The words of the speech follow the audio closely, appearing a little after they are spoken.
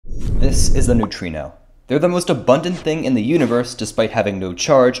This is the neutrino. They're the most abundant thing in the universe despite having no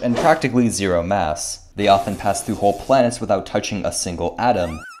charge and practically zero mass. They often pass through whole planets without touching a single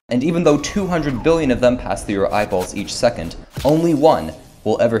atom. And even though 200 billion of them pass through your eyeballs each second, only one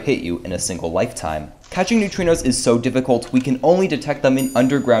will ever hit you in a single lifetime. Catching neutrinos is so difficult we can only detect them in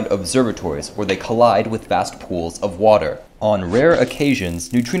underground observatories where they collide with vast pools of water. On rare occasions,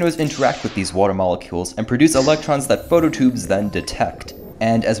 neutrinos interact with these water molecules and produce electrons that phototubes then detect.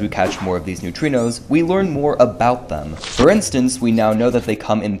 And as we catch more of these neutrinos, we learn more about them. For instance, we now know that they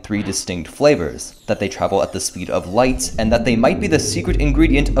come in 3 distinct flavors, that they travel at the speed of light, and that they might be the secret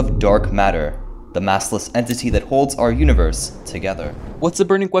ingredient of dark matter, the massless entity that holds our universe together. What's the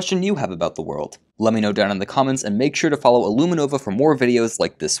burning question you have about the world? Let me know down in the comments and make sure to follow Illuminova for more videos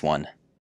like this one.